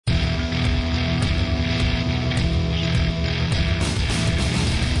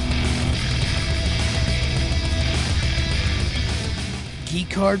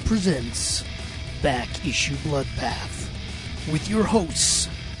Card presents Back Issue Bloodbath with your hosts,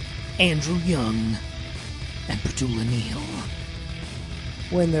 Andrew Young and Petula Neal.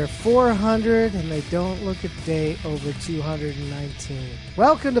 When they're 400 and they don't look a day over 219.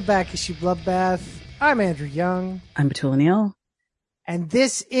 Welcome to Back Issue Bloodbath. I'm Andrew Young. I'm Petula Neal. And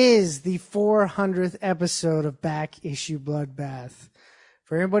this is the 400th episode of Back Issue Bloodbath.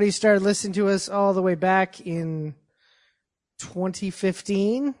 For anybody who started listening to us all the way back in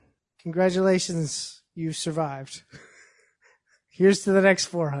 2015, congratulations, you survived. Here's to the next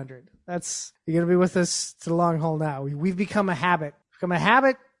 400. You're going to be with us to the long haul now. We've become a habit.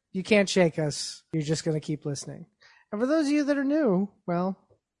 You can't shake us. You're just going to keep listening. And for those of you that are new, well,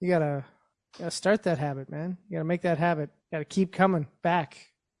 you got to start that habit, man. You got to make that habit. You got to keep coming back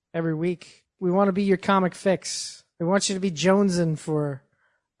every week. We want to be your comic fix. We want you to be jonesing for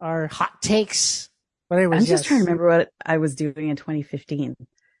our hot takes. But anyways, I'm just trying to remember what I was doing in 2015.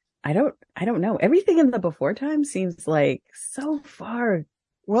 I don't know. Everything in the before time seems like so far.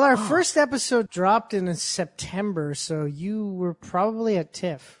 Well, our first episode dropped in September, so you were probably at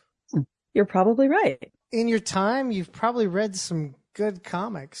TIFF. You're probably right. In your time, you've probably read some good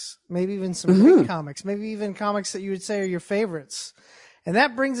comics, maybe even some great comics, maybe even comics that you would say are your favorites. And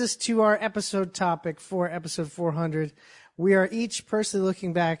that brings us to our episode topic for episode 400. We are each personally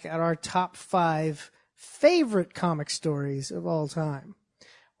looking back at our top 5 favorite comic stories of all time.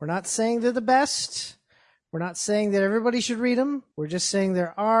 We're not saying they're the best. We're not saying that everybody should read them. We're just saying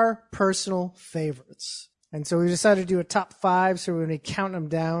there are personal favorites. And so we decided to do a top 5, so we're going to count them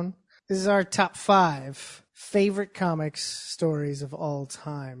down. This is our top 5 favorite comics stories of all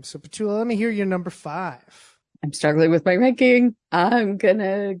time. So Petula, let me hear your number 5. I'm struggling with my ranking. I'm going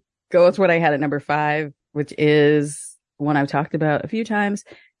to go with what I had at number 5, which is one I've talked about a few times.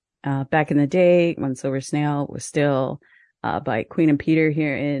 Back in the day when Silver Snail was still by Queen and Peter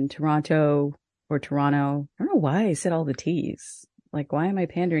here in Toronto or Toronto. I don't know why I said all the T's. Like, why am I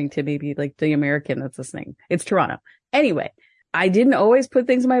pandering to maybe like the American that's listening? It's Toronto. Anyway, I didn't always put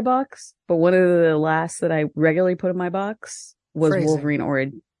things in my box, but one of the last that I regularly put in my box was Phrasing. Wolverine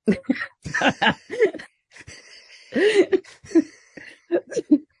Origin.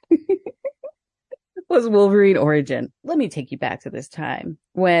 Was Wolverine Origin. Let me take you back to this time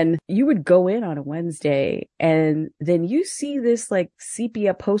when you would go in on a Wednesday and then you see this like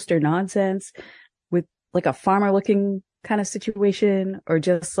sepia poster nonsense with like a farmer looking kind of situation, or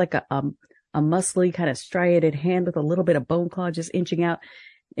just like a muscly kind of striated hand with a little bit of bone claw just inching out.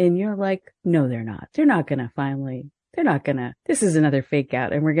 And you're like, no, they're not. This is another fake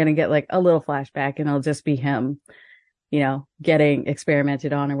out. And we're going to get like a little flashback and it'll just be him, getting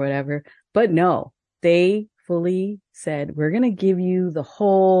experimented on or whatever. But no. They fully said, we're going to give you the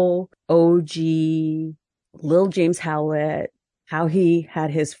whole OG Lil James Howlett, how he had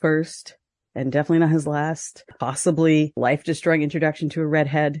his first and definitely not his last, possibly life-destroying introduction to a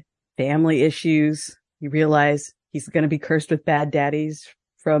redhead, family issues. You realize he's going to be cursed with bad daddies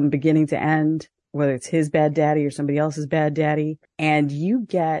from beginning to end, whether it's his bad daddy or somebody else's bad daddy. And you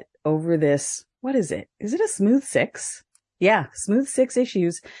get over this, what is it? Is it a smooth 6? Yeah, smooth 6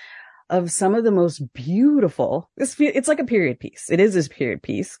 issues of some of the most beautiful, it's like a period piece. It is this period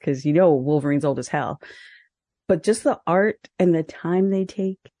piece because Wolverine's old as hell. But just the art and the time they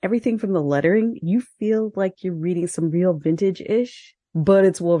take, everything from the lettering, you feel like you're reading some real vintage-ish, but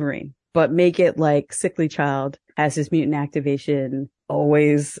it's Wolverine. But make it like Sickly Child has his mutant activation,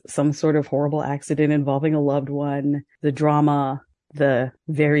 always some sort of horrible accident involving a loved one, the drama, the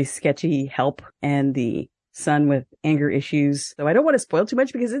very sketchy help, and the son with anger issues. So I don't want to spoil too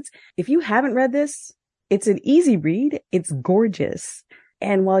much because if you haven't read this, it's an easy read. It's gorgeous.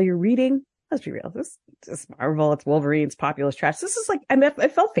 And while you're reading, let's be real, this is Marvel, it's Wolverine, it's populist trash. This is like, I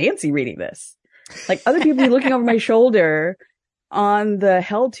felt fancy reading this. Like other people be looking over my shoulder on the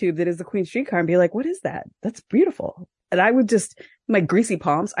hell tube that is the Queen Streetcar and be like, what is that? That's beautiful. And I would just, my greasy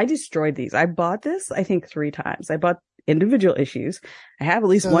palms, I destroyed these. I bought this, I think 3 times. I bought individual issues. I have at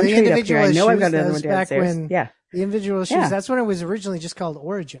least one trade up here. I know I've got another one downstairs. The individual issues, that's when it was originally just called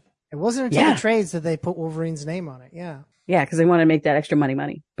Origin. It wasn't until the trades that they put Wolverine's name on it. Yeah. Yeah, because they wanted to make that extra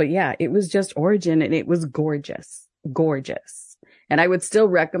money. But yeah, it was just Origin and it was gorgeous. Gorgeous. And I would still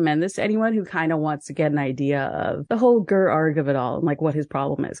recommend this to anyone who kind of wants to get an idea of the whole Gur-Arg of it all and like what his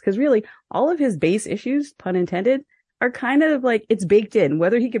problem is. Because really, all of his base issues, pun intended, are kind of like it's baked in,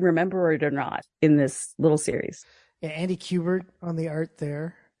 whether he can remember it or not in this little series. Yeah, Andy Kubert on the art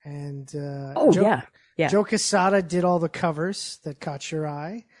there. And Joe Quesada did all the covers that caught your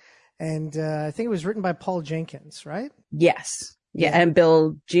eye. And I think it was written by Paul Jenkins, right? Yes. Yeah, and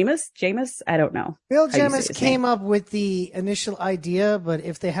Bill Jamis, I don't know. Bill Jamis came up with the initial idea, but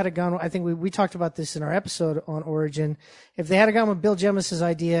if they had gone, I think we talked about this in our episode on Origin. If they had gone with Bill Jamis'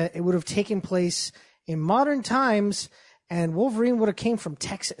 idea, it would have taken place in modern times, and Wolverine would have came from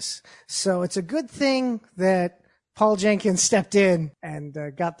Texas. So it's a good thing that Paul Jenkins stepped in and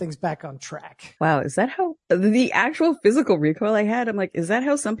got things back on track. Wow, is that how the actual physical recoil I had? I'm like, is that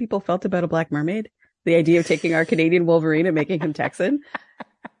how some people felt about a Black Mermaid? The idea of taking our Canadian Wolverine and making him Texan?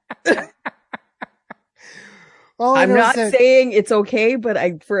 I'm not saying it's okay,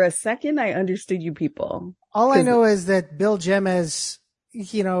 but for a second, I understood you people. All I know is that Bill Jamis,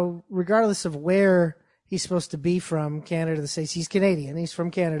 regardless of where he's supposed to be from, Canada, the States, he's Canadian, he's from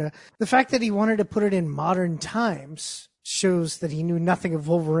Canada. The fact that he wanted to put it in modern times shows that he knew nothing of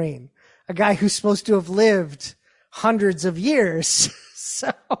Wolverine, a guy who's supposed to have lived hundreds of years.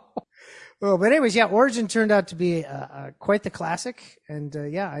 So... Well, but anyways, Origin turned out to be quite the classic. And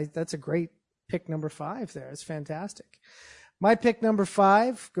that's a great pick number 5 there. It's fantastic. My pick number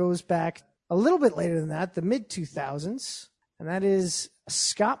 5 goes back a little bit later than that, the mid-2000s. And that is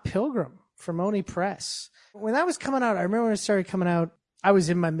Scott Pilgrim from Oni Press. When that was coming out, I remember when it started coming out, I was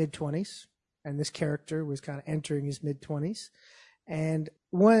in my mid-20s. And this character was kind of entering his mid-20s. And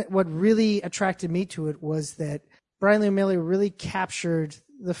what really attracted me to it was that Brian Lee O'Malley really captured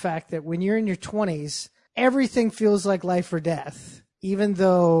the fact that when you're in your 20s, everything feels like life or death, even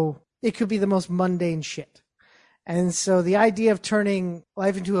though it could be the most mundane shit. And so the idea of turning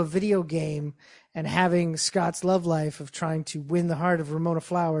life into a video game and having Scott's love life of trying to win the heart of Ramona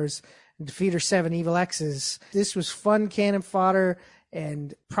Flowers and defeat her 7 evil exes, this was fun cannon fodder.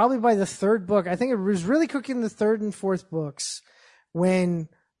 And probably by the 3rd book, I think it was really cooking the 3rd and 4th books when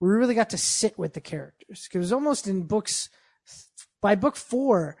we really got to sit with the characters. Because it was almost in books... By book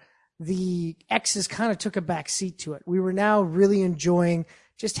 4, the exes kind of took a back seat to it. We were now really enjoying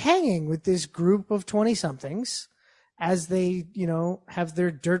just hanging with this group of 20-somethings as they, have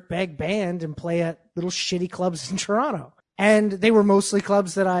their dirtbag band and play at little shitty clubs in Toronto. And they were mostly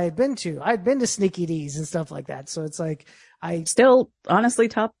clubs that I had been to. I'd been to Sneaky D's and stuff like that. So it's like I still honestly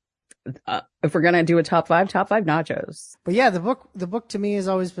if we're going to do a top 5 nachos. But yeah, the book to me has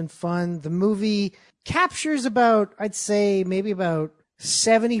always been fun. The movie captures about, I'd say maybe about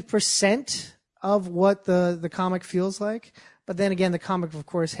 70% of what the comic feels like. But then again, the comic, of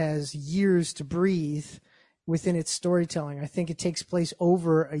course, has years to breathe within its storytelling. I think it takes place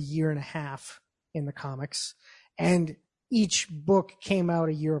over a year and a half in the comics. And each book came out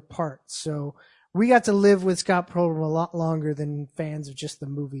a year apart. So we got to live with Scott Pilgrim a lot longer than fans of just the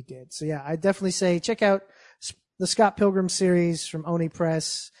movie did. So yeah, I definitely say check out the Scott Pilgrim series from Oni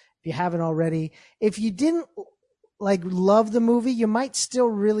Press if you haven't already. If you didn't love the movie, you might still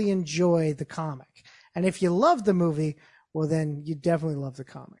really enjoy the comic. And if you love the movie, well then you definitely love the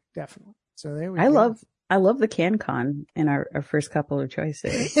comic. Definitely. So there we go. I love the CanCon in our first couple of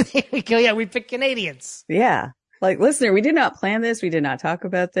choices. There we go. Yeah, we picked Canadians. Yeah. Listener, we did not plan this. We did not talk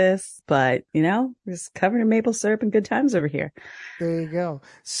about this, but, we're just covered in maple syrup and good times over here. There you go.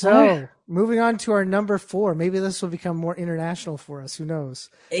 So moving on to our number 4, maybe this will become more international for us. Who knows?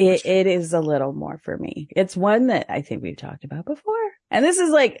 It is a little more for me. It's one that I think we've talked about before. And this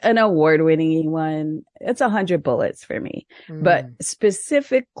is like an award-winning one. It's 100 bullets for me, but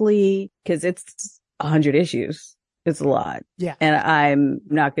specifically because it's 100 issues. It's a lot. Yeah. And I'm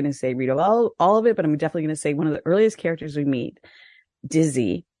not going to say read all of it, but I'm definitely going to say one of the earliest characters we meet,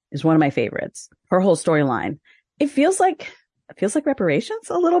 Dizzy, is one of my favorites. Her whole storyline. It feels like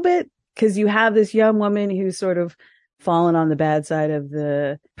reparations a little bit, because you have this young woman who's sort of fallen on the bad side of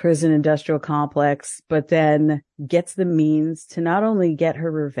the prison industrial complex, but then gets the means to not only get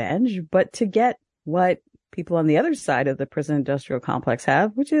her revenge, but to get what people on the other side of the prison industrial complex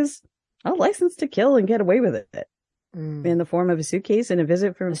have, which is a license to kill and get away with it. In the form of a suitcase and a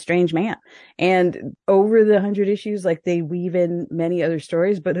visit from a strange man. And over the 100 issues, they weave in many other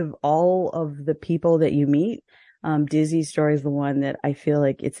stories, but of all of the people that you meet, Dizzy's story is the one that I feel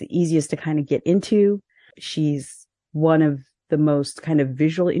like it's the easiest to kind of get into. She's one of the most kind of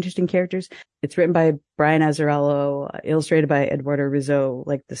visually interesting characters. It's written by Brian Azzarello, illustrated by Eduardo Rizzo.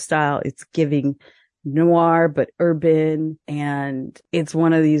 The style, it's giving noir, but urban. And it's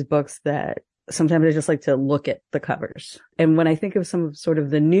one of these books that sometimes I just like to look at the covers. And when I think of some sort of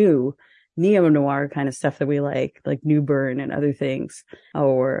the new neo-noir kind of stuff that we like New Bern and other things,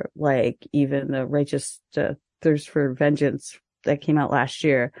 or even the Righteous Thirst for Vengeance that came out last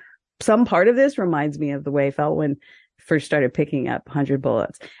year, some part of this reminds me of the way I felt when I first started picking up 100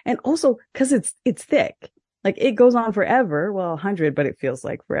 Bullets. And also because it's thick. Like it goes on forever. Well, 100, but it feels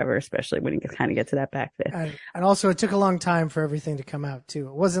like forever, especially when you kind of get to that back fifth. And also it took a long time for everything to come out too.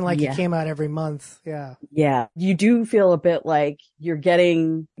 It wasn't like it came out every month. Yeah. Yeah. You do feel a bit like you're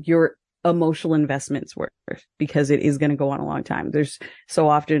getting your emotional investments worth because it is going to go on a long time. There's so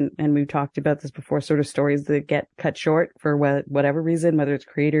often, and we've talked about this before, sort of stories that get cut short for whatever reason, whether it's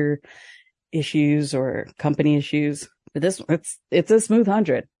creator issues or company issues. But this, it's a smooth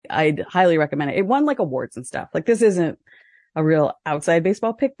 100. I'd highly recommend it. It won like awards and stuff. Like this isn't a real outside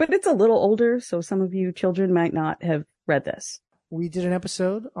baseball pick, but it's a little older. So some of you children might not have read this. We did an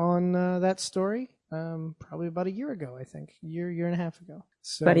episode on that story probably about a year ago, I think. Year and a half ago.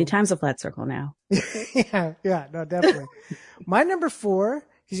 So, Buddy, time's a flat circle now. yeah, no, definitely. My number 4,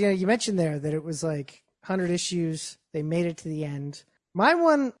 because you mentioned there that it was like 100 issues. They made it to the end. My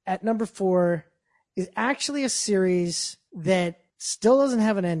one at number 4 is actually a series that still doesn't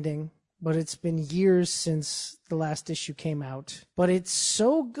have an ending, but it's been years since the last issue came out. But it's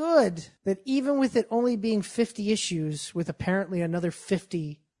so good that even with it only being 50 issues, with apparently another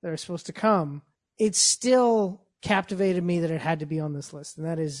 50 that are supposed to come, it still captivated me that it had to be on this list. And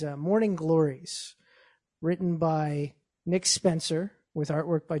that is Morning Glories, written by Nick Spencer, with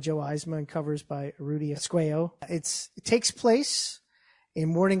artwork by Joe Eisma and covers by Rudy Esqueo. It takes place in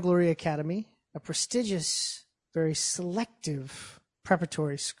Morning Glory Academy, a prestigious, very selective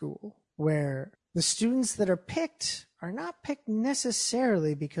preparatory school where the students that are picked are not picked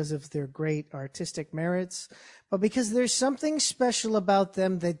necessarily because of their great artistic merits, but because there's something special about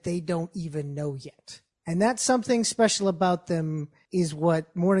them that they don't even know yet. And that something special about them is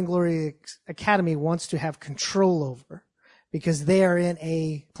what Morning Glory Academy wants to have control over, because they are in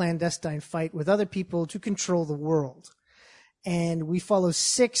a clandestine fight with other people to control the world. And we follow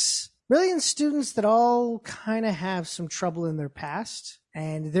 6 brilliant students that all kind of have some trouble in their past,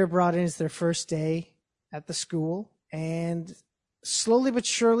 and they're brought in as their first day at the school. And slowly but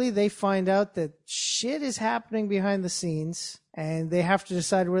surely, they find out that shit is happening behind the scenes, and they have to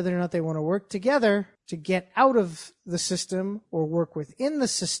decide whether or not they want to work together to get out of the system, or work within the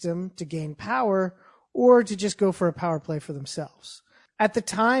system to gain power, or to just go for a power play for themselves. At the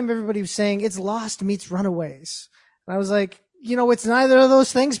time, everybody was saying it's Lost meets Runaways. And I was like, it's neither of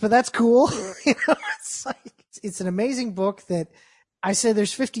those things, but that's cool. It's an amazing book that I said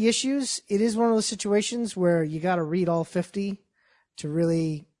there's 50 issues. It is one of those situations where you got to read all 50 to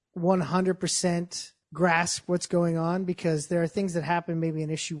really 100% grasp what's going on, because there are things that happen maybe in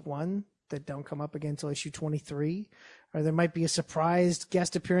issue 1 that don't come up again until issue 23, or there might be a surprised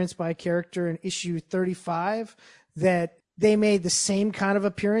guest appearance by a character in issue 35 that they made the same kind of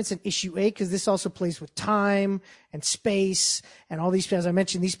appearance in issue 8, because this also plays with time and space and all these, as I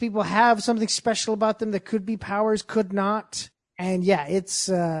mentioned, these people have something special about them that could be powers, could not. And yeah, it's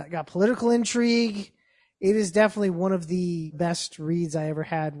got political intrigue. It is definitely one of the best reads I ever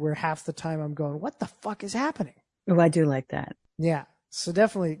had, where half the time I'm going, what the fuck is happening? Oh, I do like that. Yeah. So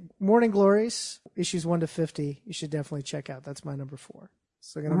definitely Morning Glories, issues 1 to 50. You should definitely check out. That's my number 4.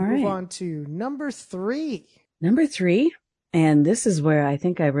 So I'm going to move on to number 3. Number 3. And this is where I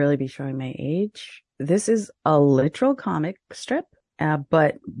think I'd really be showing my age. This is a literal comic strip,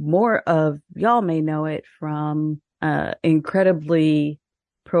 but more of, y'all may know it from incredibly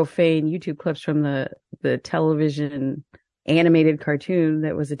profane YouTube clips from the television animated cartoon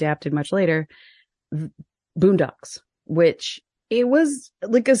that was adapted much later, Boondocks, which it was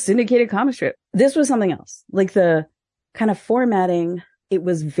like a syndicated comic strip. This was something else. Like the kind of formatting, it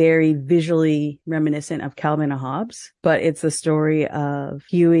was very visually reminiscent of Calvin and Hobbes, but it's the story of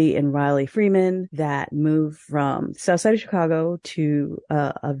Huey and Riley Freeman that move from the south side of Chicago to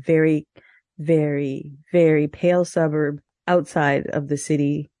a very, very, very pale suburb outside of the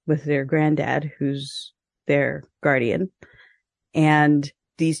city with their granddad, who's their guardian. And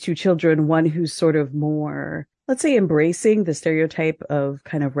these 2 children, one who's sort of more, let's say, embracing the stereotype of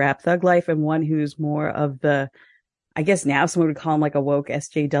kind of rap thug life, and one who's more of the, I guess now someone would call them like a woke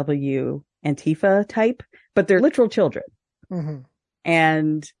SJW Antifa type, but they're literal children. Mm-hmm.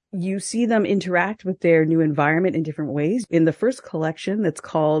 And you see them interact with their new environment in different ways. In the first collection that's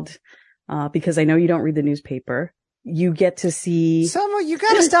called, because I know you don't read the newspaper, you get to see... You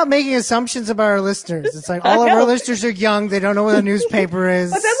got to stop making assumptions about our listeners. It's like all of our listeners are young. They don't know what a newspaper is.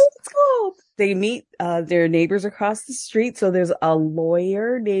 But that's what it's called. They meet their neighbors across the street. So there's a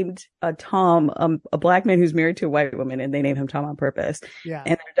lawyer named Tom, a black man who's married to a white woman, and they name him Tom on purpose. Yeah.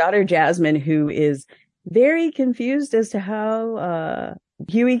 And their daughter Jasmine, who is very confused as to how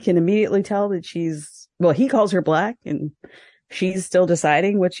Huey can immediately tell that he calls her black, and she's still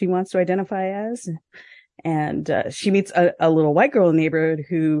deciding what she wants to identify as. And she meets a little white girl in the neighborhood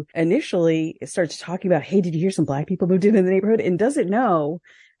who initially starts talking about, hey, did you hear some black people moved into the neighborhood? And doesn't know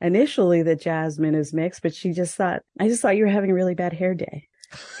initially that Jasmine is mixed, but she just thought, I just thought you were having a really bad hair day.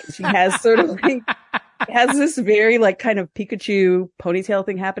 She has sort of like, has this very like kind of Pikachu ponytail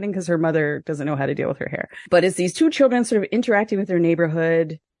thing happening because her mother doesn't know how to deal with her hair. But it's these two children sort of interacting with their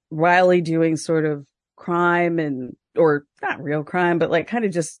neighborhood, Riley doing sort of crime or not real crime, but like kind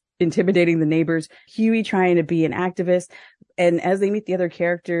of just intimidating the neighbors, Huey trying to be an activist. And as they meet the other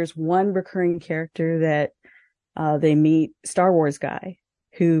characters, one recurring character that they meet, Star Wars guy,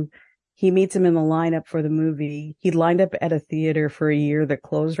 who he meets him in the lineup for the movie. He lined up at a theater for a year that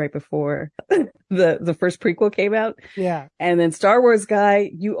closed right before the first prequel came out. Yeah. And then Star Wars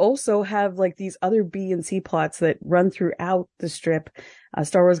guy, you also have like these other B and C plots that run throughout the strip.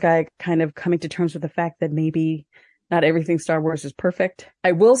 Star Wars guy kind of coming to terms with the fact that maybe not everything Star Wars is perfect.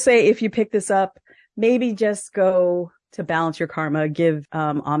 I will say if you pick this up, maybe just go to balance your karma, give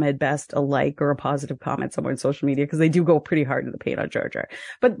Ahmed Best a like or a positive comment somewhere on social media, because they do go pretty hard in the paint on Jar Jar.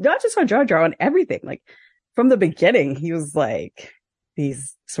 But not just on Jar Jar, on everything. Like from the beginning, he was like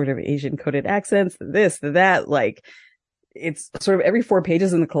these sort of Asian coded accents, this, that, like it's sort of every 4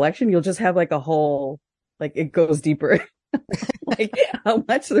 pages in the collection, you'll just have like a whole, like it goes deeper. Like how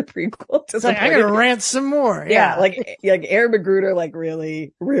much the prequel just like, I gotta rant some more. Yeah. Like Aaron Magruder, like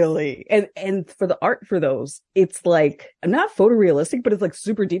really, really. And for the art for those, it's like not photorealistic, but it's like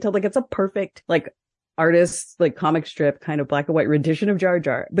super detailed. Like it's a perfect, like artist, like comic strip kind of black and white rendition of Jar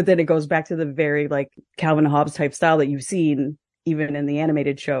Jar. But then it goes back to the very like Calvin and Hobbes type style that you've seen even in the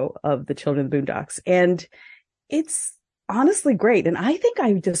animated show of the Children of the Boondocks. And it's honestly great. And I think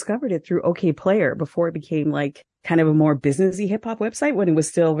I discovered it through OK Player before it became like kind of a more businessy hip hop website, when it was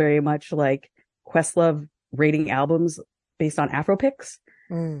still very much like Questlove rating albums based on Afropix.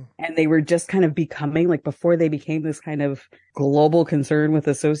 And they were just kind of becoming like, before they became this kind of global concern with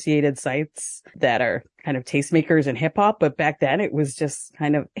associated sites that are kind of tastemakers in hip hop. But back then it was just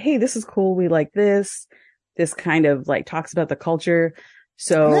kind of, hey, this is cool. We like this kind of like talks about the culture.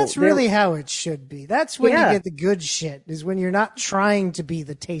 So and that's really how it should be. That's when you get the good shit, is when you're not trying to be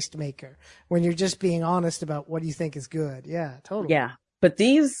the tastemaker, when you're just being honest about what you think is good. Yeah, totally. Yeah. But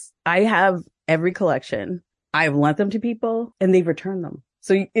these, I have every collection. I've lent them to people and they've returned them.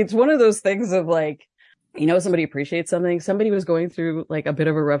 So it's one of those things of like, you know, somebody appreciates something. Somebody was going through like a bit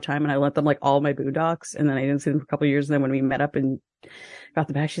of a rough time and I lent them like all my Boondocks, and then I didn't see them for a couple of years. And then when we met up and got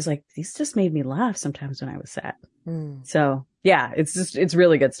them back, she's like, these just made me laugh sometimes when I was sad. So yeah, it's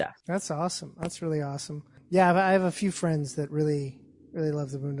really good stuff. That's awesome. That's really awesome. Yeah. I have a few friends that really, really love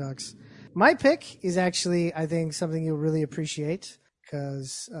the Boondocks. My pick is actually, I think, something you'll really appreciate,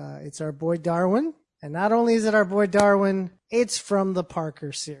 because it's our boy Darwin. And not only is it our boy Darwin, it's from the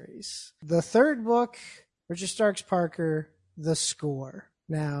Parker series. The third book, Richard Stark's Parker, The Score.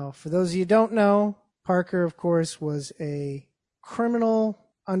 Now, for those of you who don't know, Parker, of course, was a criminal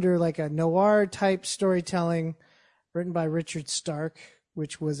under like a noir type storytelling written by Richard Stark,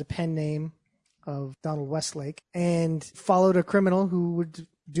 which was a pen name of Donald Westlake, and followed a criminal who would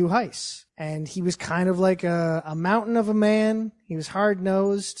do heists. And he was kind of like a mountain of a man. He was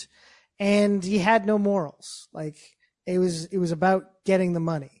hard-nosed. And he had no morals. Like it was about getting the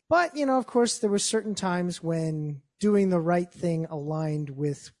money. But, you know, of course, there were certain times when doing the right thing aligned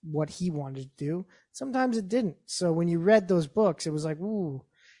with what he wanted to do. Sometimes it didn't. So when you read those books, it was like, ooh,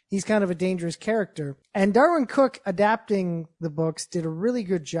 he's kind of a dangerous character. And Darwin Cook, adapting the books, did a really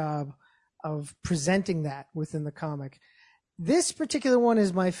good job of presenting that within the comic. This particular one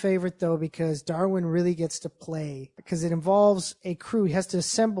is my favorite, though, because Darwin really gets to play, because it involves a crew. He has to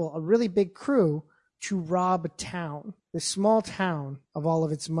assemble a really big crew to rob a town, this small town, of all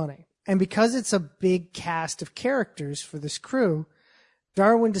of its money. And because it's a big cast of characters for this crew,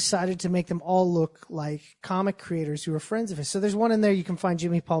 Darwin decided to make them all look like comic creators who are friends of his. So there's one in there, you can find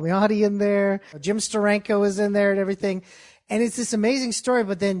Jimmy Palmiotti in there, Jim Steranko is in there and everything. And it's this amazing story,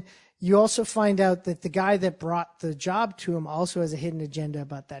 but then you also find out that the guy that brought the job to him also has a hidden agenda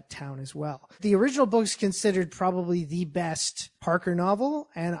about that town as well. The original book's considered probably the best Parker novel,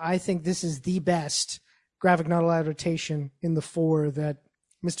 and I think this is the best graphic novel adaptation in the 4 that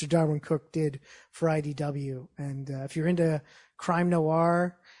Mr. Darwin Cook did for IDW. And if you're into crime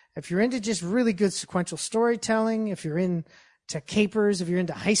noir, if you're into just really good sequential storytelling, if you're into capers, if you're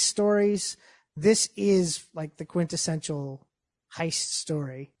into heist stories, this is like the quintessential heist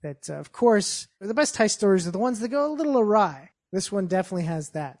story that, of course, the best heist stories are the ones that go a little awry. This one definitely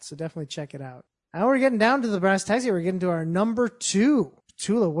has that, so definitely check it out. Now we're getting down to the brass tacks here. We're getting to our number 2.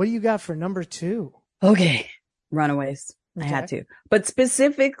 Tula, what do you got for number 2? Okay. Runaways. Okay. I had to. But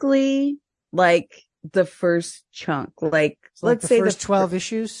specifically, like, the first chunk. Like, So let's the say first 12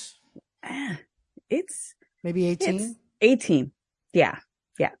 issues, it's maybe 18. 18. Yeah.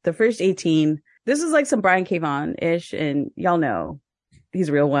 Yeah. The first 18. This is like some Brian K. Vaughan-ish, and y'all know he's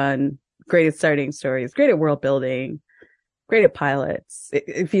a real one. Great at starting stories, great at world building, great at pilots.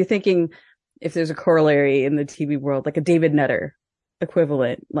 If you're thinking, if there's a corollary in the TV world, like a David Nutter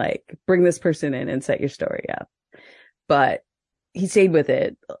equivalent, like bring this person in and set your story up. But he stayed with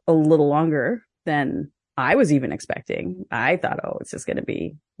it a little longer than I was even expecting. I thought, oh, it's just going to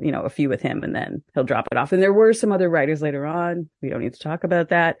be, a few with him and then he'll drop it off. And there were some other writers later on. We don't need to talk about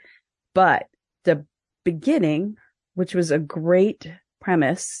that. But the beginning, which was a great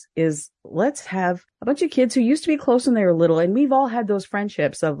premise, is let's have a bunch of kids who used to be close when they were little. And we've all had those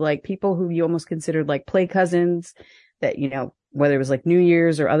friendships of like people who you almost considered like play cousins that, whether it was like New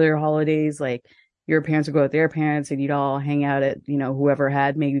Year's or other holidays, like your parents would go with their parents and you'd all hang out at, whoever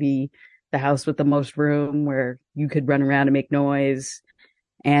had maybe the house with the most room where you could run around and make noise.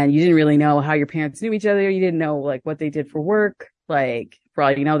 And you didn't really know how your parents knew each other. You didn't know like what they did for work. Like for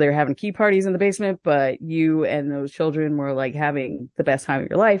all you know, they were having key parties in the basement, but you and those children were like having the best time of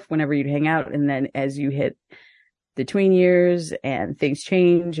your life whenever you'd hang out. And then as you hit the tween years and things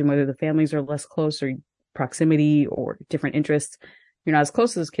change, and whether the families are less close or proximity or different interests, you're not as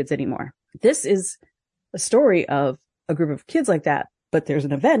close to those kids anymore. This is a story of a group of kids like that, but there's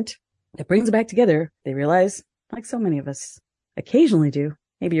an event that brings them back together. They realize, like so many of us occasionally do,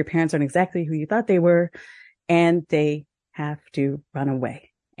 maybe your parents aren't exactly who you thought they were, and they have to run away.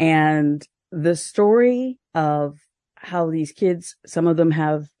 And the story of how these kids, some of them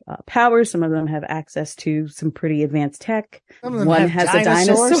have powers, some of them have access to some pretty advanced tech. Some of them One have has a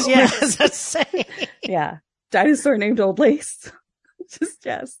dinosaur. Yeah, as I say. Yeah. Dinosaur named Old Lace. just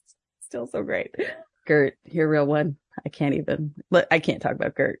still so great. Gert, you're a real one. I can't talk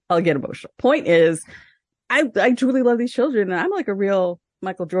about Gert. I'll get emotional. Point is, I truly love these children, and I'm like a real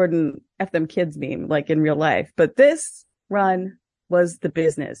Michael Jordan F them kids meme, like in real life. But this run was the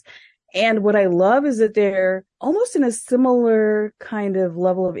business. And what I love is that they're almost in a similar kind of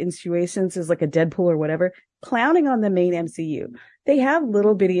level of insinuations as like a Deadpool or whatever, clowning on the main MCU. They have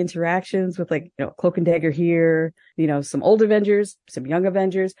little bitty interactions with like, Cloak and Dagger here, some old Avengers, some young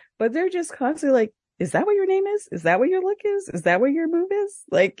Avengers, but they're just constantly like, is that what your name is? Is that what your look is? Is that what your move is?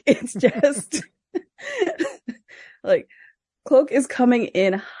 Like, it's just like Cloak is coming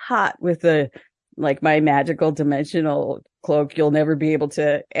in hot with like my magical dimensional cloak. You'll never be able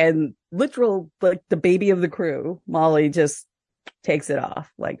to, and literal, like the baby of the crew, Molly, just takes it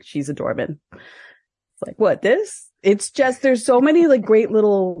off. Like she's a doorman. It's like, what, this? It's just, there's so many like great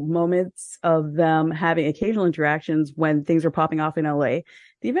little moments of them having occasional interactions when things are popping off in LA.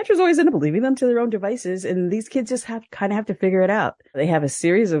 The Avengers always end up leaving them to their own devices, and these kids just have to figure it out. They have a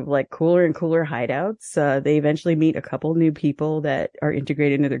series of like cooler and cooler hideouts. They eventually meet a couple new people that are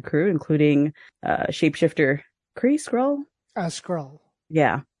integrated into their crew, including shapeshifter Skrull. Skrull.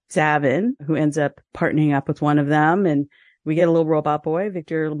 Yeah. Zavin, who ends up partnering up with one of them, and we get a little robot boy,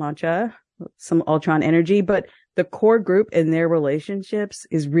 Victor LaMancha, some Ultron energy, but the core group and their relationships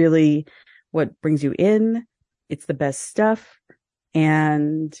is really what brings you in. It's the best stuff.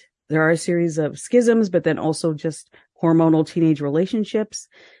 And there are a series of schisms, but then also just hormonal teenage relationships.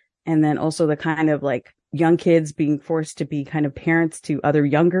 And then also the kind of like young kids being forced to be kind of parents to other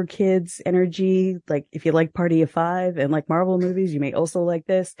younger kids energy. Like if you like Party of Five and like Marvel movies, you may also like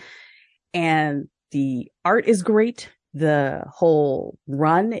this. And the art is great. The whole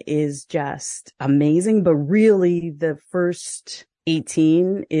run is just amazing, but really the first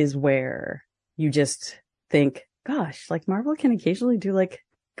 18 is where you just think, gosh, like Marvel can occasionally do like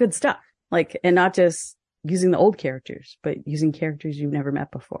good stuff, like, and not just using the old characters, but using characters you've never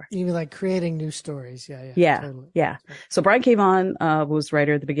met before. You mean like creating new stories. Yeah. Totally. Yeah. So Brian K. Vaughan was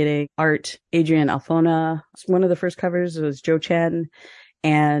writer at the beginning. Art, Adrian Alfona. One of the first covers was Joe Chen.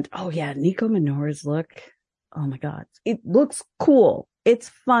 And Nico Minora's look. Oh my God. It looks cool. It's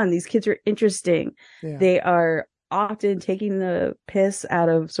fun. These kids are interesting. Yeah. They are often taking the piss out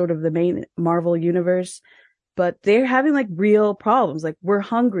of sort of the main Marvel universe, but they're having like real problems. Like, we're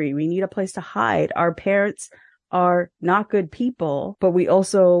hungry. We need a place to hide. Our parents are not good people, but we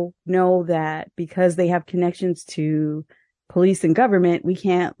also know that because they have connections to police and government, we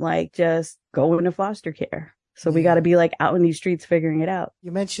can't like just go into foster care. So we got to be like out in these streets figuring it out.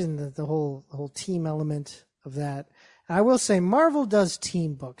 You mentioned the whole team element of that. I will say Marvel does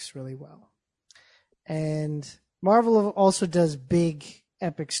team books really well. And Marvel also does big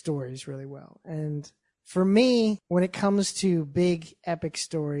epic stories really well. And for me, when it comes to big epic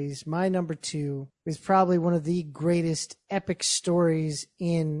stories, my number 2 is probably one of the greatest epic stories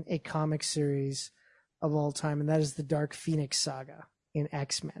in a comic series of all time, and that is the Dark Phoenix saga in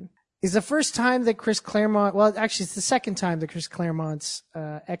X-Men. It's the first time that Chris Claremont, well, actually it's the second time that Chris Claremont's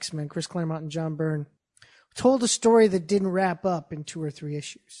X-Men, Chris Claremont and John Byrne, told a story that didn't wrap up in 2 or 3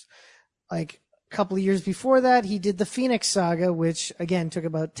 issues. Like a couple of years before that, he did the Phoenix saga, which again took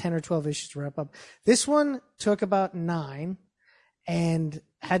about 10 or 12 issues to wrap up. This one took about 9 and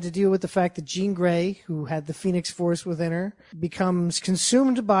had to deal with the fact that Jean Grey, who had the Phoenix Force within her, becomes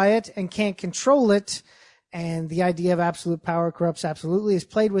consumed by it and can't control it. And the idea of absolute power corrupts absolutely is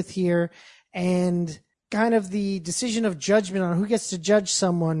played with here. And kind of the decision of judgment on who gets to judge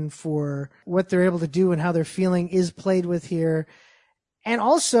someone for what they're able to do and how they're feeling is played with here. And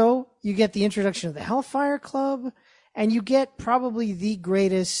also, you get the introduction of the Hellfire Club, and you get probably the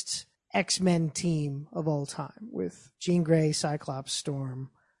greatest X-Men team of all time with Jean Grey, Cyclops, Storm,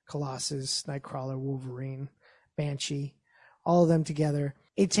 Colossus, Nightcrawler, Wolverine, Banshee, all of them together.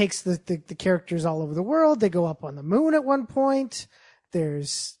 It takes the characters all over the world. They go up on the moon at one point.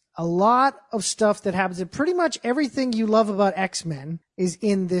 There's a lot of stuff that happens, and pretty much everything you love about X-Men is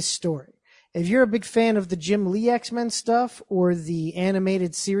in this story. If you're a big fan of the Jim Lee X-Men stuff or the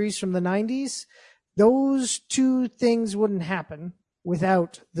animated series from the 90s, those 2 things wouldn't happen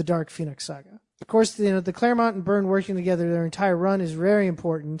without the Dark Phoenix saga. Of course, the Claremont and Byrne working together their entire run is very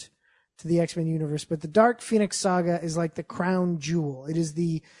important to the X-Men universe, but the Dark Phoenix saga is like the crown jewel. It is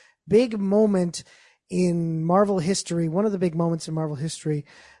the big moment in Marvel history, one of the big moments in Marvel history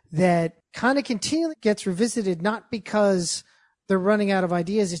that kind of continually gets revisited, not because they're running out of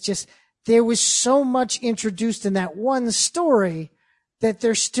ideas. It's just there was so much introduced in that one story that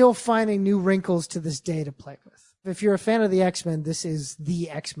they're still finding new wrinkles to this day to play with. If you're a fan of the X-Men, this is the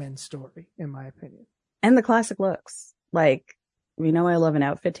X-Men story, in my opinion. And the classic looks. Like, we know I love an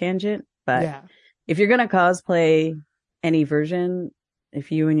outfit tangent, but yeah. If you're going to cosplay any version,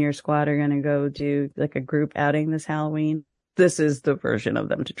 if you and your squad are going to go do like a group outing this Halloween, this is the version of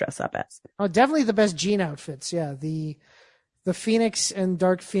them to dress up as. Oh, definitely the best Jean outfits. Yeah. The Phoenix and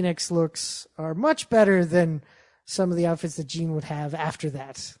Dark Phoenix looks are much better than some of the outfits that Jean would have after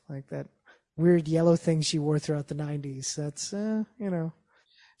that. Like that weird yellow thing she wore throughout the 90s. That's,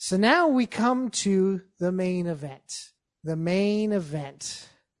 So now we come to the main event. The main event.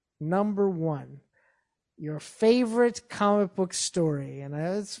 Number 1. Your favorite comic book story. And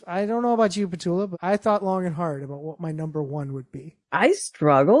I don't know about you, Petula, but I thought long and hard about what my number 1 would be. I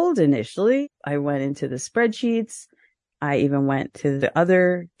struggled initially. I went into the spreadsheets. I even went to the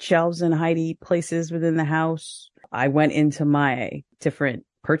other shelves and hidey places within the house. I went into my different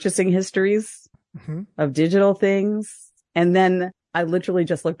purchasing histories of digital things. And then I literally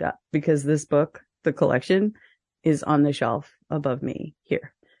just looked up because this book, the collection, is on the shelf above me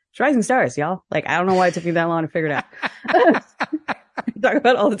here. It's Rising Stars, y'all. Like, I don't know why it took me that long to figure it out. I talk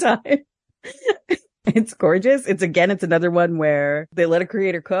about it all the time. It's gorgeous. It's another one where they let a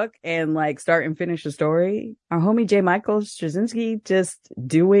creator cook and like start and finish a story. Our homie J. Michael Straczynski just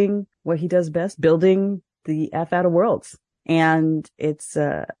doing what he does best, building the F out of worlds. And it's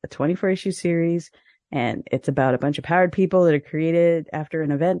a 24 issue series, and it's about a bunch of powered people that are created after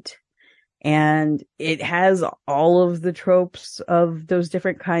an event. And it has all of the tropes of those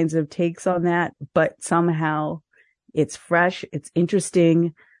different kinds of takes on that, but somehow it's fresh, it's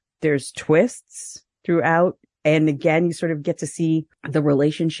interesting, there's twists throughout. And again, you sort of get to see the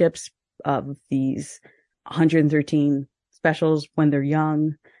relationships of these 113 specials when they're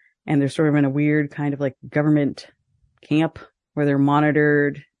young, and they're sort of in a weird kind of like government camp where they're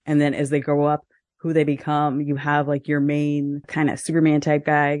monitored. And then as they grow up, who they become, you have like your main kind of Superman type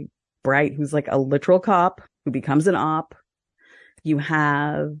guy, Bright, who's like a literal cop who becomes an op. You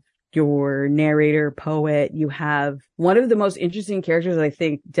have your narrator, poet. You have one of the most interesting characters I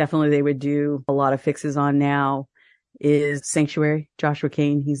think definitely they would do a lot of fixes on now is Sanctuary, Joshua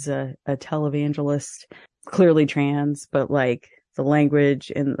Cain. He's a televangelist, clearly trans, but like the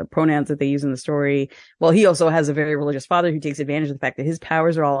language and the pronouns that they use in the story. Well, he also has a very religious father who takes advantage of the fact that his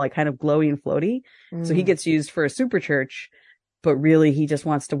powers are all like kind of glowy and floaty. So he gets used for a super church, but really he just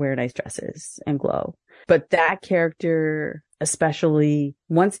wants to wear nice dresses and glow. But that character, especially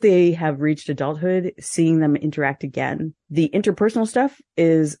once they have reached adulthood, seeing them interact again, the interpersonal stuff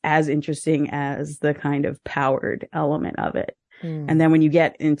is as interesting as the kind of powered element of it. And then when you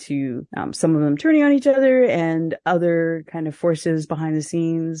get into some of them turning on each other and other kind of forces behind the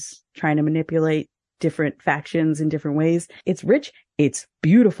scenes trying to manipulate different factions in different ways, it's rich. It's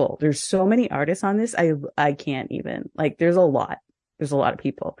beautiful. There's so many artists on this. I can't even, like, there's a lot of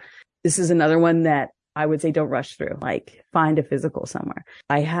people. This is another one that I would say don't rush through, like find a physical somewhere.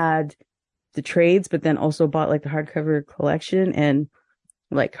 I had the trades, but then also bought like the hardcover collection, and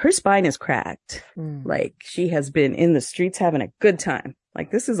Like, her spine is cracked. Like, she has been in the streets having a good time. Like,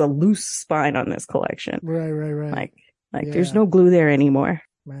 this is a loose spine on this collection. Right. Like there's no glue there anymore.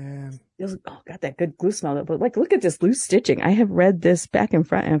 Man. Feels, got that good glue smell. But like, look at this loose stitching. I have read this back and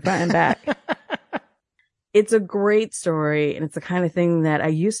front and back. It's a great story, and it's the kind of thing that I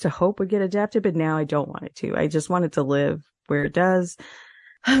used to hope would get adapted, but now I don't want it to. I just want it to live where it does.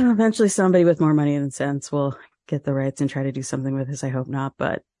 Eventually somebody with more money and sense will get the rights and try to do something with this. I hope not,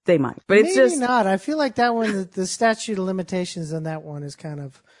 but they might. But it's maybe just not. I feel like that one, the statute of limitations on that one is kind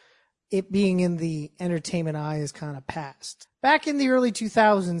of, it being in the entertainment eye is kind of past. Back in the early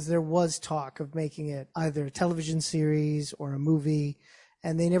 2000s, there was talk of making it either a television series or a movie,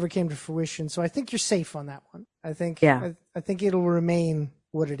 and they never came to fruition. So I think you're safe on that one. I think, I think it'll remain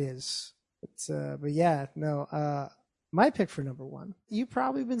what it is. But yeah, no, my pick for number one. You've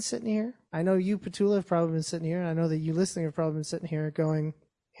probably been sitting here. I know you, Petula, have probably been sitting here. And I know that you listening have probably been sitting here going,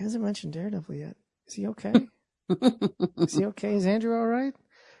 he hasn't mentioned Daredevil yet. Is he okay? Is he okay? Is Andrew all right?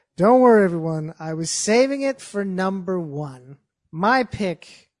 Don't worry, everyone. I was saving it for number one. My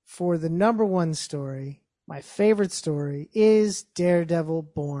pick for the number one story, my favorite story, is Daredevil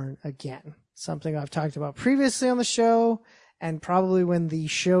Born Again. Something I've talked about previously on the show, and probably when the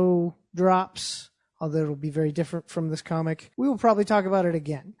show drops, although it'll be very different from this comic, we will probably talk about it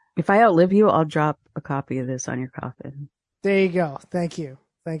again. If I outlive you, I'll drop a copy of this on your coffin. There you go. Thank you.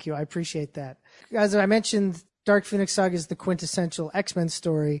 I appreciate that. As I mentioned, Dark Phoenix Saga is the quintessential X-Men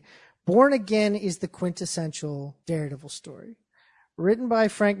story. Born Again is the quintessential Daredevil story. Written by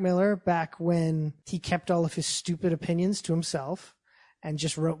Frank Miller back when he kept all of his stupid opinions to himself and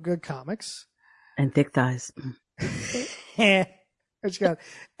just wrote good comics. And thick thighs.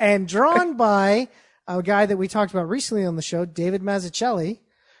 And drawn by a guy that we talked about recently on the show, David Mazzucchelli,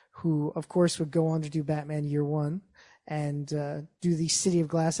 who, of course, would go on to do Batman Year One and do the City of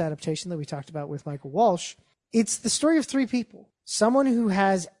Glass adaptation that we talked about with Michael Walsh. It's the story of three people. Someone who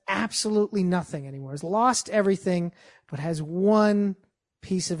has absolutely nothing anymore, has lost everything, but has one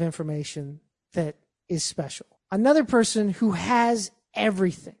piece of information that is special. Another person who has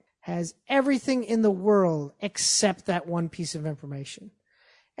everything in the world except that one piece of information.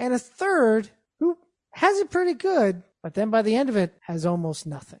 And a third who has it pretty good, but then by the end of it has almost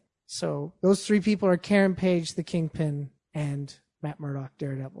nothing. So those three people are Karen Page, the Kingpin, and Matt Murdock,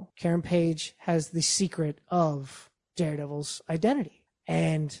 Daredevil. Karen Page has the secret of Daredevil's identity,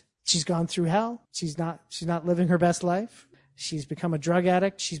 and she's gone through hell. She's not living her best life. She's become a drug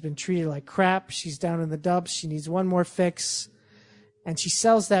addict. She's been treated like crap. She's down in the dumps. She needs one more fix, and she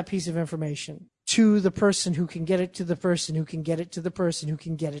sells that piece of information to the person who can get it to the person who can get it to the person who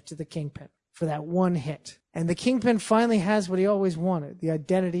can get it to the Kingpin for that one hit. And the Kingpin finally has what he always wanted, the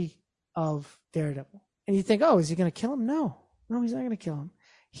identity of Daredevil. And you think, oh, is he going to kill him? No, he's not going to kill him.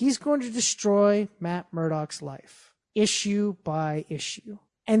 He's going to destroy Matt Murdock's life, issue by issue.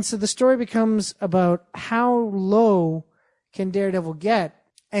 And so the story becomes about how low can Daredevil get,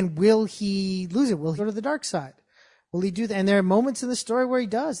 and will he lose it? Will he go to the dark side? Will he do that? And there are moments in the story where he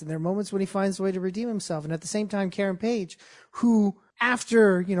does, and there are moments when he finds a way to redeem himself. And at the same time, Karen Page, who,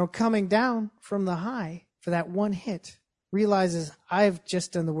 after, coming down from the high for that one hit, realizes, I've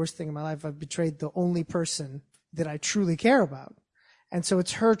just done the worst thing in my life. I've betrayed the only person that I truly care about. And so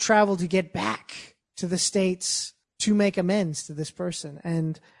it's her travel to get back to the States to make amends to this person.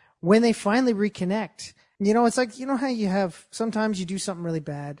 And when they finally reconnect, it's like, how you have, sometimes you do something really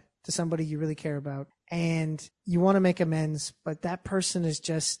bad to somebody you really care about and you want to make amends, but that person is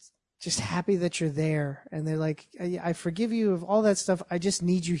just happy that you're there. And they're like, I forgive you of all that stuff. I just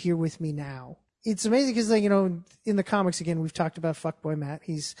need you here with me now. It's amazing because, in the comics, again, we've talked about Fuckboy Matt.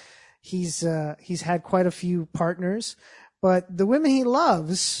 He's had quite a few partners, but the women he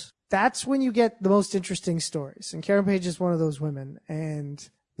loves, that's when you get the most interesting stories. And Karen Page is one of those women. And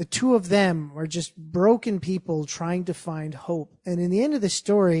the two of them are just broken people trying to find hope. And in the end of the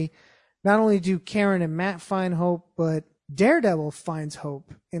story, not only do Karen and Matt find hope, but Daredevil finds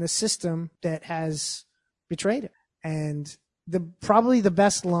hope in a system that has betrayed him. And probably the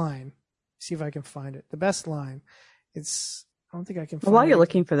best line, see if I can find it. The best line, I don't think I can find it. While you're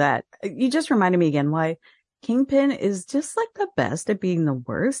looking for that, you just reminded me again why Kingpin is just like the best at being the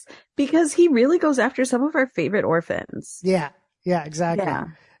worst, because he really goes after some of our favorite orphans. Yeah, exactly. Yeah.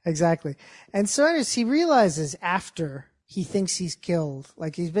 Exactly. And so anyways, he realizes after he thinks he's killed,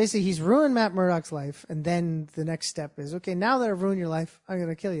 like he's ruined Matt Murdock's life. And then the next step is, okay, now that I've ruined your life, I'm going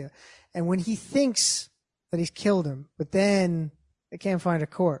to kill you. And when he thinks that he's killed him, but then they can't find a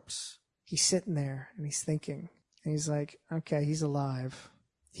corpse, he's sitting there and he's thinking, and he's like, okay, he's alive.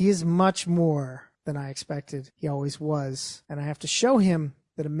 He is much more than I expected he always was. And I have to show him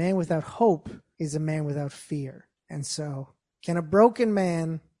that a man without hope is a man without fear. And so, can a broken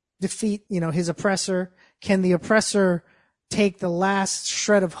man defeat, his oppressor? Can the oppressor take the last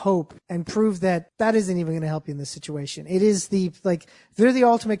shred of hope and prove that isn't even going to help you in this situation? It is they're the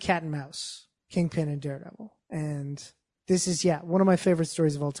ultimate cat and mouse, Kingpin and Daredevil. And this is, one of my favorite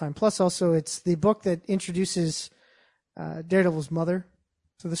stories of all time. Plus, also, it's the book that introduces Daredevil's mother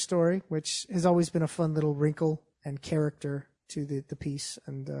to the story, which has always been a fun little wrinkle and character to the piece.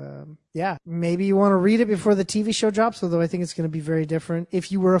 And maybe you want to read it before the TV show drops, although I think it's going to be very different.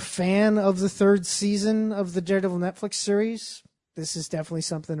 If you were a fan of the 3rd season of the Daredevil Netflix series, this is definitely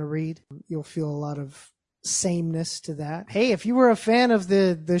something to read. You'll feel a lot of sameness to that. Hey, if you were a fan of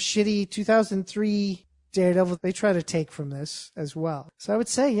the shitty 2003 Daredevil, they try to take from this as well. So I would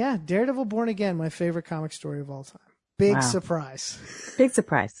say, Daredevil Born Again, my favorite comic story of all time. Big surprise. Big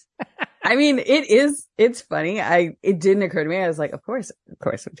surprise. I mean, it's funny. It didn't occur to me. I was like, of course,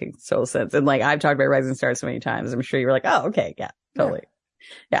 it makes total sense. And I've talked about Rising Stars so many times. I'm sure you were like, oh, okay. Yeah, totally.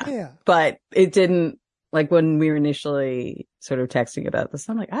 Yeah. But it didn't, when we were initially sort of texting about this,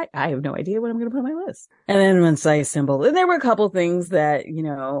 I'm like, I have no idea what I'm going to put on my list. And then once I assembled, and there were a couple things that,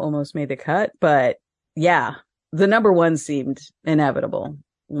 almost made the cut, but the number one seemed inevitable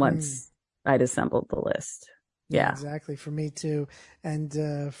once I'd assembled the list. Yeah, exactly. For me too. And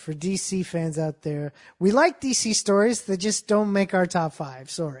for DC fans out there, we like DC stories that just don't make our top 5.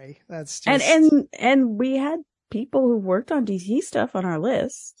 Sorry. That's just... And we had people who worked on DC stuff on our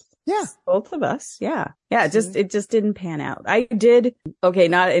list. Yeah. Both of us. Yeah. Yeah. It just didn't pan out. I did. Okay.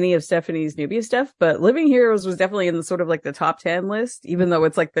 Not any of Stephanie's Nubia stuff, but Living Heroes was definitely in the sort of the top 10 list, even though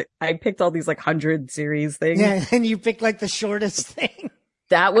it's I picked all these 100 series things. Yeah. And you picked the shortest thing.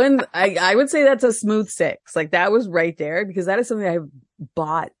 That one, I would say that's a smooth 6. That was right there because that is something I've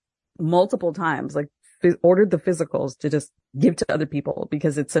bought multiple times, ordered the physicals to just give to other people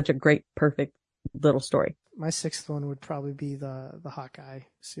because it's such a great, perfect little story. My 6th one would probably be the Hawkeye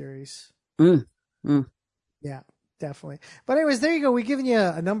series. Yeah, definitely. But anyways, there you go. We've given you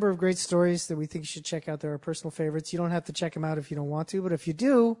a number of great stories that we think you should check out. They're our personal favorites. You don't have to check them out if you don't want to, but if you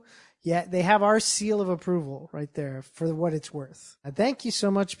do, they have our seal of approval right there for what it's worth. Thank you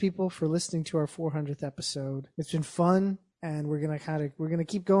so much, people, for listening to our 400th episode. It's been fun, and we're gonna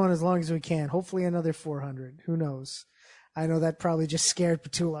keep going as long as we can. Hopefully, another 400. Who knows? I know that probably just scared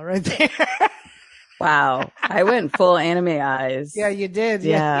Petula right there. Wow, I went full anime eyes. Yeah, you did.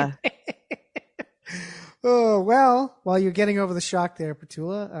 Yeah. Oh well, while you're getting over the shock there,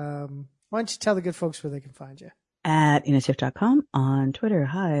 Petula, why don't you tell the good folks where they can find you? At inatiff.com, on Twitter,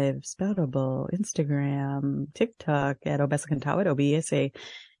 Hive, Spoutable, Instagram, TikTok, at Obesacantavit,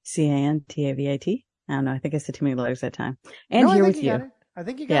 OBESACANTAVIT. I don't know. I think I said too many letters that time. And here with you. I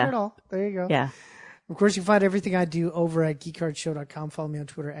think you got it all. There you go. Yeah. Of course, you can find everything I do over at geekcardshow.com. Follow me on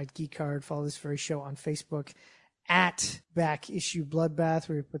Twitter at geekcard. Follow this very show on Facebook at Back Issue Bloodbath,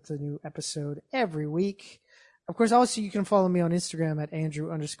 where we put the new episode every week. Of course, also you can follow me on Instagram at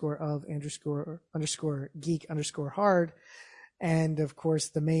Andrew_of_geek_hard. And of course,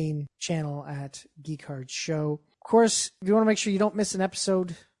 the main channel at Geek Hard Show. Of course, if you want to make sure you don't miss an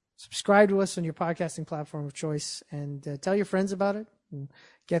episode, subscribe to us on your podcasting platform of choice and tell your friends about it and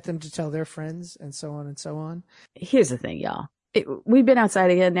get them to tell their friends and so on and so on. Here's the thing, y'all. We've been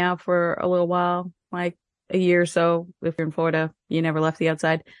outside again now for a little while, a year or so. If you're in Florida, you never left the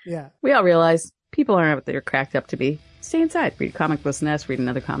outside. Yeah. We all realize people aren't what they're cracked up to be. Stay inside. Read a comic, listen to us, read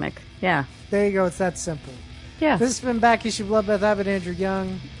another comic. Yeah. There you go. It's that simple. Yeah. This has been Back Issue Bloodbath. I've been Andrew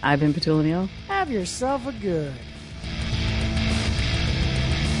Young. I've been Petula Neal. Have yourself a good.